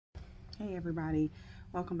Hey everybody,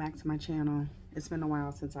 welcome back to my channel. It's been a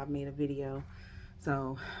while since I've made a video,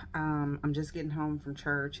 so I'm just getting home from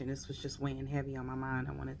church and this was just weighing heavy on my mind.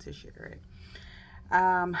 I wanted to share it.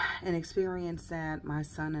 An experience that my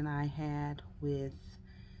son and I had with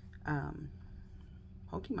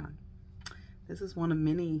Pokemon. This is one of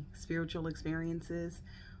many spiritual experiences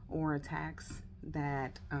or attacks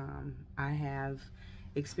that I have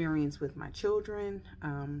experienced with my children.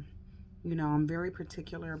 You know, I'm very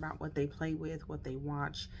particular about what they play with, what they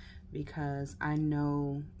watch, because I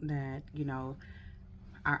know that, you know,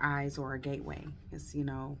 our eyes are a gateway. It's, you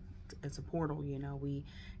know, it's a portal, you know, we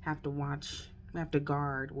have to watch, we have to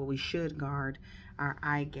guard, well, we should guard our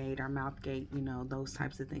eye gate, our mouth gate, you know, those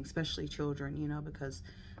types of things, especially children, you know, because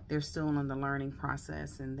they're still in the learning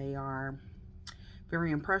process and they are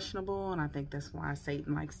very impressionable, and I think that's why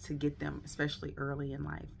Satan likes to get them, especially early in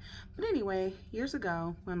life. But anyway, years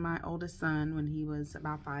ago, when my oldest son, when he was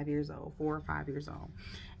about 5 years old, 4 or 5 years old,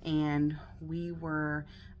 and we were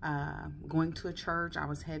going to a church. I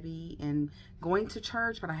was heavy in going to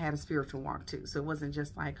church, but I had a spiritual walk too. So it wasn't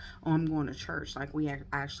just like, oh, I'm going to church. Like we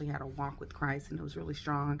actually had a walk with Christ, and it was really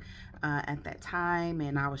strong at that time.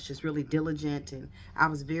 And I was just really diligent, and I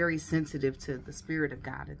was very sensitive to the Spirit of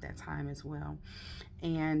God at that time as well.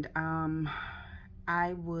 And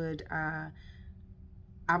I was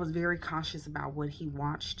very cautious about what he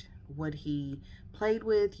watched, what he played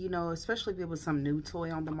with, you know, especially if it was some new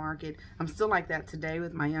toy on the market. I'm still like that today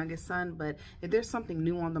with my youngest son, but if there's something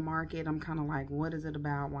new on the market, I'm kind of like, what is it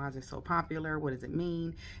about? Why is it so popular? What does it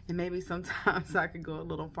mean? And maybe sometimes I could go a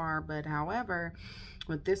little far, but however,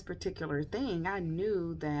 with this particular thing, I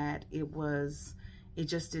knew that it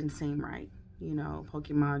just didn't seem right. You know,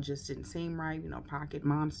 Pokemon just didn't seem right, you know, Pocket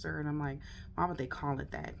Monster. And I'm like, why would they call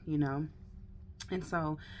it that, you know? And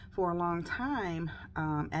so for a long time,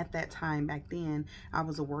 at that time back then, I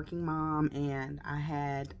was a working mom, and I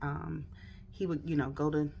had, he would, you know,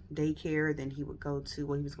 go to daycare, then he would go to,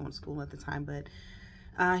 well, he was going to school at the time, but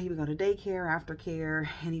he would go to daycare, aftercare,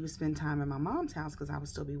 and he would spend time at my mom's house because I would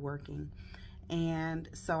still be working. And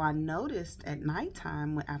so I noticed at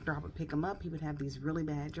nighttime, after I would pick him up, he would have these really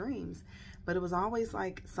bad dreams. But it was always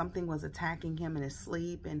like something was attacking him in his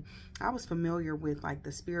sleep. And I was familiar with like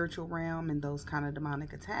the spiritual realm and those kind of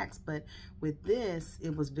demonic attacks. But with this,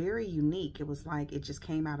 it was very unique. It was like it just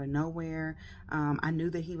came out of nowhere. I knew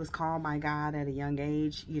that he was called by God at a young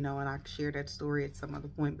age, you know, and I shared that story at some other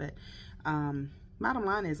point. But bottom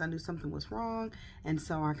line is I knew something was wrong, and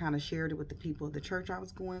so I kind of shared it with the people at the church I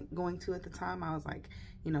was going to at the time. I was like,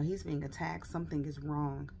 you know, he's being attacked. Something is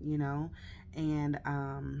wrong, you know,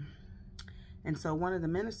 and so one of the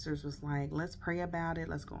ministers was like, let's pray about it.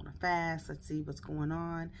 Let's go on a fast. Let's see what's going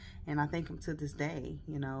on. And I thank him to this day,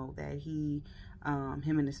 you know, that he,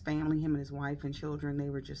 him and his family, him and his wife and children,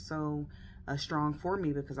 they were just so strong for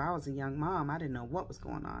me because I was a young mom. I didn't know what was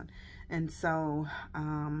going on. And so,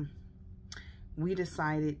 we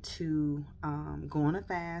decided to go on a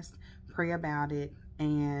fast, pray about it,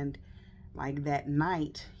 and like that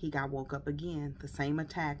night, he got woke up again. The same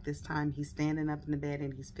attack. This time he's standing up in the bed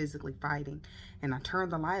and he's physically fighting. And I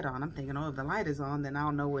turned the light on. I'm thinking, oh, if the light is on, then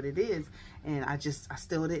I'll know what it is. And I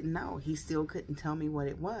still didn't know. He still couldn't tell me what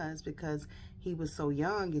it was because he was so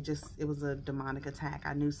young. It was a demonic attack.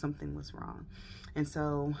 I knew something was wrong. And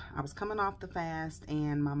so I was coming off the fast,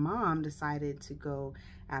 and my mom decided to go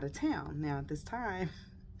out of town. Now at this time,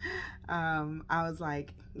 I was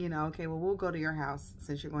like, you know, okay, well, we'll go to your house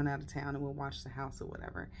since you're going out of town, and we'll watch the house or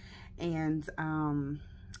whatever. And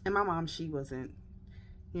my mom, she wasn't,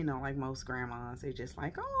 you know, like most grandmas. They're just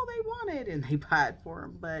like, oh, they want it, and they buy it for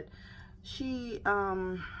them. But she,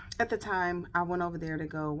 at the time, I went over there to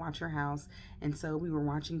go watch her house. And so we were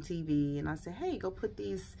watching TV, and I said, hey, go put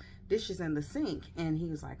these dishes in the sink. And he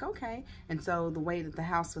was like, okay. And so the way that the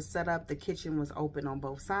house was set up, the kitchen was open on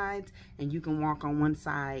both sides, and you can walk on one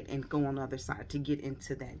side and go on the other side to get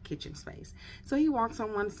into that kitchen space. So he walks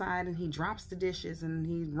on one side and he drops the dishes and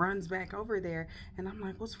he runs back over there. And I'm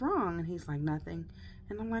like, what's wrong? And he's like, nothing.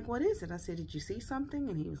 And I'm like, what is it? I said, did you see something?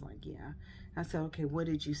 And he was like, yeah. I said, okay, what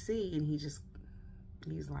did you see? And he's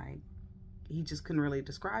like, he just couldn't really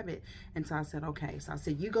describe it. And so I said, okay. So I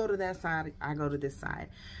said, you go to that side, I go to this side.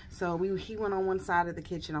 So he went on one side of the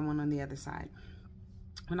kitchen, I went on the other side.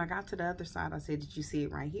 When I got to the other side, I said, did you see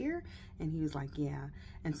it right here? And he was like, yeah.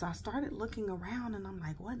 And so I started looking around, and I'm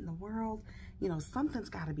like, what in the world? You know, something's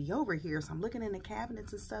got to be over here. So I'm looking in the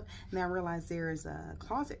cabinets and stuff, and I realized there is a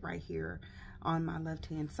closet right here on my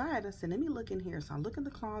left-hand side. I said, let me look in here. So I look in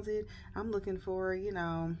the closet. I'm looking for, you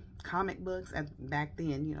know, comic books. Back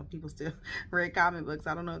then, you know, people still read comic books.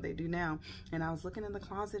 I don't know what they do now. And I was looking in the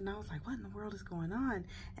closet and I was like, what in the world is going on?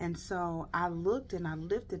 And so I looked and I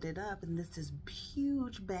lifted it up, and this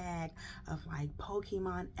huge bag of like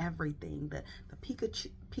Pokemon everything. The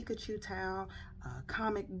Pikachu towel,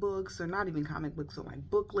 comic books, or not even comic books, but like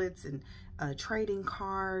booklets and trading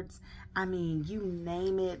cards. I mean, you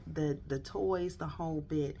name it, the toys, the whole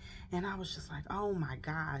bit. And I was just like, oh my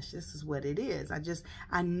gosh, this is what it is.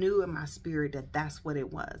 I knew in my spirit that that's what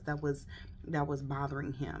it was. That was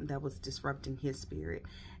bothering him. That was disrupting his spirit.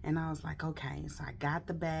 And I was like, okay. So I got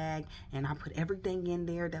the bag and I put everything in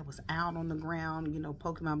there that was out on the ground, you know,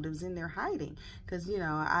 Pokemon, but it was in there hiding. Cause you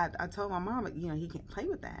know, I told my mom, you know, he can't play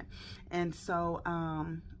with that. And so,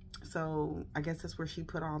 so I guess that's where she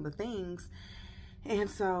put all the things. And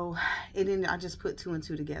so it ended, I just put 2 and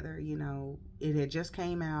 2 together. You know, it had just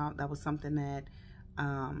came out. That was something that,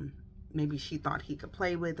 maybe she thought he could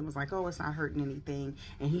play with and was like, oh, it's not hurting anything.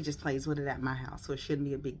 And he just plays with it at my house. So it shouldn't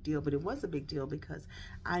be a big deal. But it was a big deal because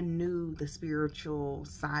I knew the spiritual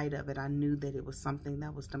side of it. I knew that it was something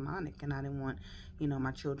that was demonic, and I didn't want, you know,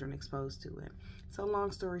 my children exposed to it. So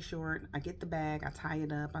long story short, I get the bag, I tie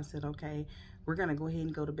it up. I said, okay, we're going to go ahead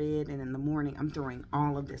and go to bed. And in the morning, I'm throwing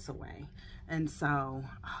all of this away. And so,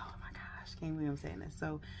 oh my gosh, can't believe I'm saying this.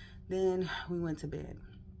 So then we went to bed.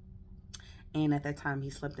 And at that time, he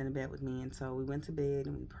slept in the bed with me. And so we went to bed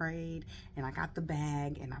and we prayed. And I got the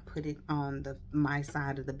bag and I put it on my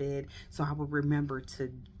side of the bed so I would remember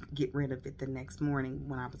to get rid of it the next morning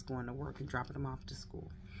when I was going to work and dropping him off to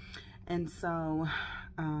school. And so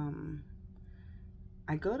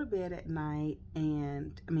I go to bed at night,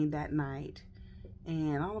 that night.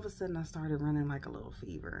 And all of a sudden, I started running like a little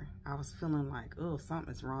fever. I was feeling like, oh,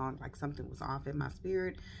 something's wrong. Like something was off in my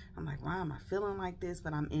spirit. I'm like, why am I feeling like this?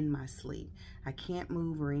 But I'm in my sleep. I can't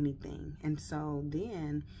move or anything. And so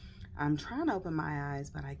then I'm trying to open my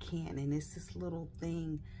eyes, but I can't. And it's this little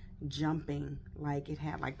thing jumping. Like it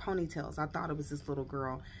had like ponytails. I thought it was this little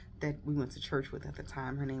girl that we went to church with at the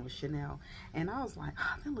time. Her name was Chanel. And I was like,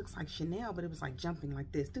 oh, that looks like Chanel. But it was like jumping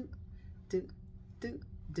like this. Doot, doot, doot.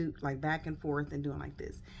 Do like back and forth and doing like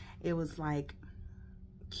this. It was like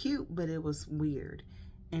cute, but it was weird,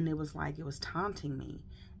 and it was like it was taunting me.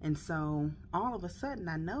 And so all of a sudden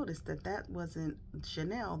I noticed that wasn't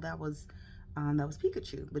Chanel, that was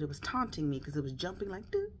Pikachu, but it was taunting me because it was jumping like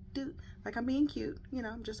doot doot, like I'm being cute, you know,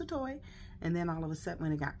 I'm just a toy. And then all of a sudden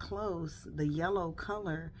when it got close, the yellow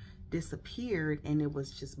color disappeared and it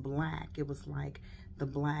was just black. It was like the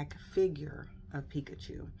black figure of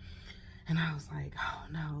Pikachu. And I was like, oh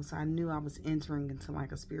no. So I knew I was entering into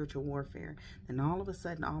like a spiritual warfare. Then all of a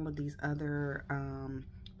sudden, all of these other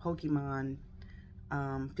Pokemon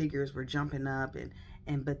figures were jumping up,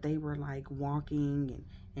 but they were like walking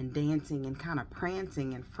and dancing and kind of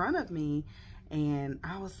prancing in front of me. And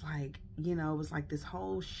I was like, you know, it was like this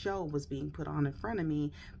whole show was being put on in front of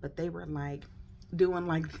me, but they were like doing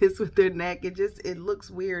like this with their neck. It looks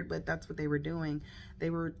weird, but that's what they were doing. They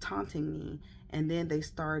were taunting me. And then they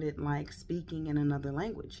started like speaking in another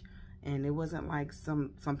language. And it wasn't like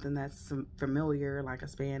something that's familiar, like a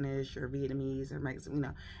Spanish or Vietnamese or Mexican, you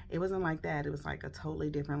know, it wasn't like that. It was like a totally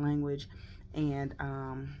different language. And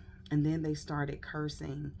then they started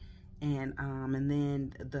cursing. And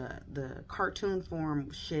then the cartoon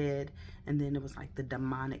form shed, and then it was like the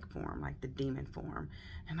demonic form, like the demon form.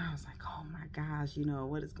 And I was like, oh my gosh, you know,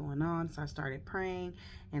 what is going on? So I started praying,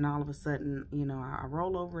 and all of a sudden, you know, I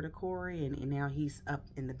roll over to Corey, and now he's up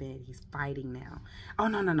in the bed. He's fighting now. Oh,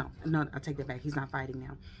 no, I take that back. He's not fighting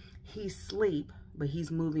now. He's asleep, but he's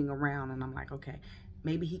moving around, and I'm like, okay,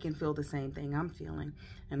 maybe he can feel the same thing I'm feeling.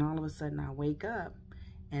 And all of a sudden I wake up,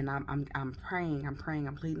 and I'm praying, I'm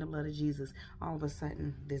pleading the blood of Jesus. All of a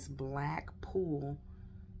sudden, this black pool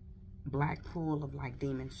of like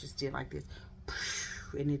demons just did like this,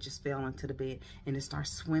 and it just fell into the bed, and it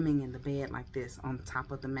starts swimming in the bed like this on top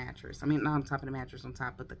of the mattress. I mean, not on top of the mattress, on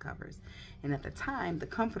top of the covers. And at the time, the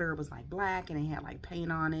comforter was like black, and it had like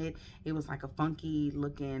paint on it. It was like a funky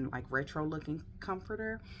looking, like retro looking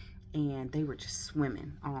comforter, and they were just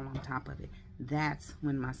swimming all on top of it. That's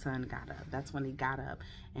when my son got up. That's when he got up,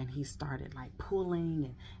 and he started like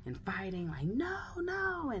pulling and fighting, like,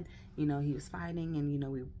 no. And, you know, he was fighting, and, you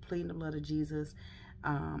know, we were pleading the blood of Jesus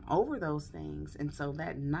over those things. And so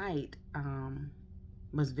that night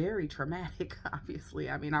was very traumatic, obviously.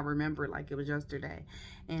 I mean, I remember like it was yesterday.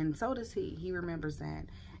 And so does he. He remembers that.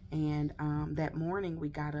 And that morning we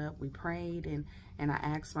got up, we prayed, and I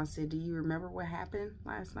asked him, I said, do you remember what happened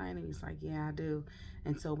last night? And he's like, yeah, I do.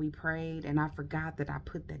 And so we prayed, and I forgot that I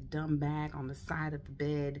put that dumb bag on the side of the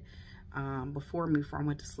bed before I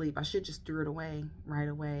went to sleep. I should just threw it away right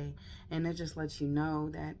away. And it just lets you know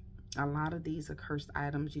that a lot of these accursed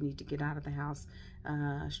items you need to get out of the house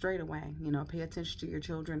straight away. You know, pay attention to your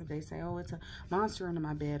children. If they say, oh, it's a monster under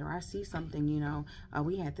my bed, or I see something, you know.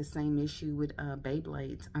 We had the same issue with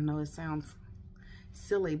Beyblades. I know it sounds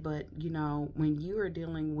silly, but you know, when you are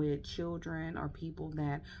dealing with children or people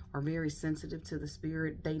that are very sensitive to the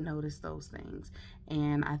spirit, they notice those things.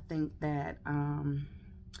 And I think that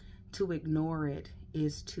to ignore it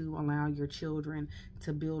is to allow your children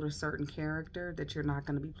to build a certain character that you're not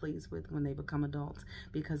going to be pleased with when they become adults,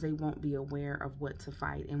 because they won't be aware of what to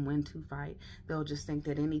fight and when to fight. They'll just think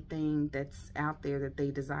that anything that's out there that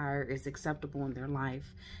they desire is acceptable in their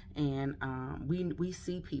life. And we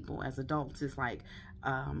see people as adults, it's like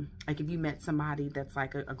if you met somebody that's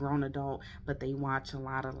like a grown adult, but they watch a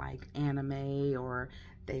lot of like anime, or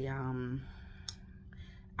they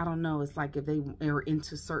I don't know, it's like if they are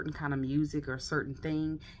into certain kind of music or certain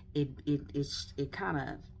thing, it kind of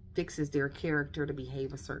fixes their character to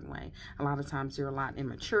behave a certain way. A lot of times they're a lot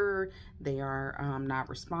immature, they are not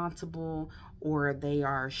responsible, or they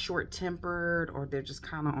are short-tempered, or they're just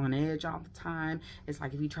kind of on edge all the time. It's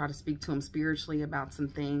like if you try to speak to them spiritually about some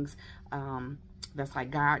things that's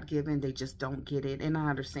like God-given, they just don't get it. And I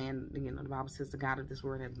understand, you know, the Bible says the God of this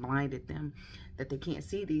world has blinded them, that they can't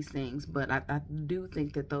see these things. But I do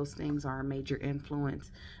think that those things are a major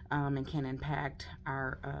influence and can impact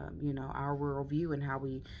our, you know, our worldview and how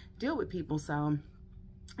we deal with people. So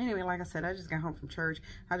anyway, like I said, I just got home from church.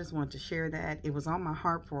 I just wanted to share that. It was on my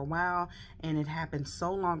heart for a while, and it happened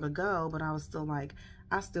so long ago, but I was still like,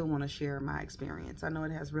 I still want to share my experience. I know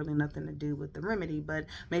it has really nothing to do with the remedy, but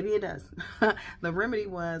maybe it does. The remedy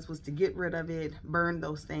was to get rid of it, burn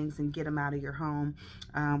those things, and get them out of your home,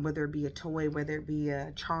 whether it be a toy, whether it be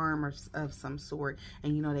a charm of some sort.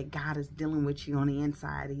 And you know that God is dealing with you on the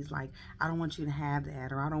inside. He's like, I don't want you to have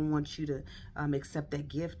that, or I don't want you to accept that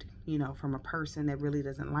gift, you know, from a person that really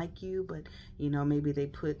doesn't like you, but you know, maybe they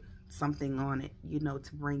put something on it, you know,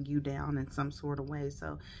 to bring you down in some sort of way.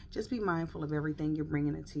 So just be mindful of everything you're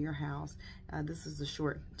bringing into your house. This is a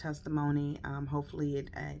short testimony. Hopefully it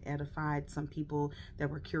edified some people that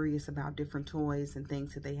were curious about different toys and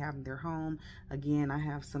things that they have in their home. Again, I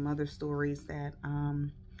have some other stories that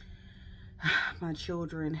my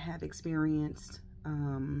children have experienced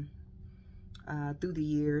through the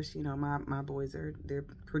years. You know, my boys they're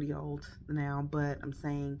pretty old now, but I'm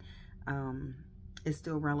saying it's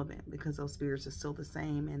still relevant because those spirits are still the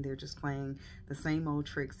same, and they're just playing the same old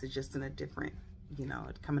tricks. It's just in a different, you know,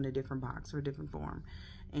 it come in a different box or a different form.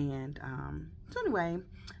 And so anyway,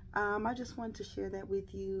 I just wanted to share that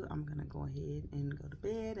with you. I'm gonna go ahead and go to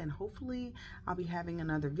bed, and hopefully I'll be having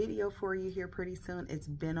another video for you here pretty soon. It's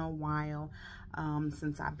been a while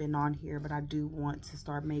since I've been on here, but I do want to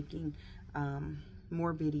start making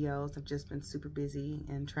more videos. I've just been super busy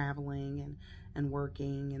and traveling and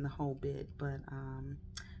working and the whole bit, but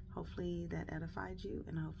hopefully that edified you,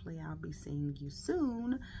 and hopefully I'll be seeing you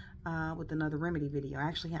soon with another remedy video. I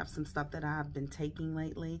actually have some stuff that I've been taking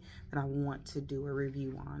lately that I want to do a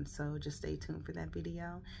review on, so just stay tuned for that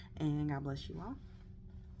video, and God bless you all.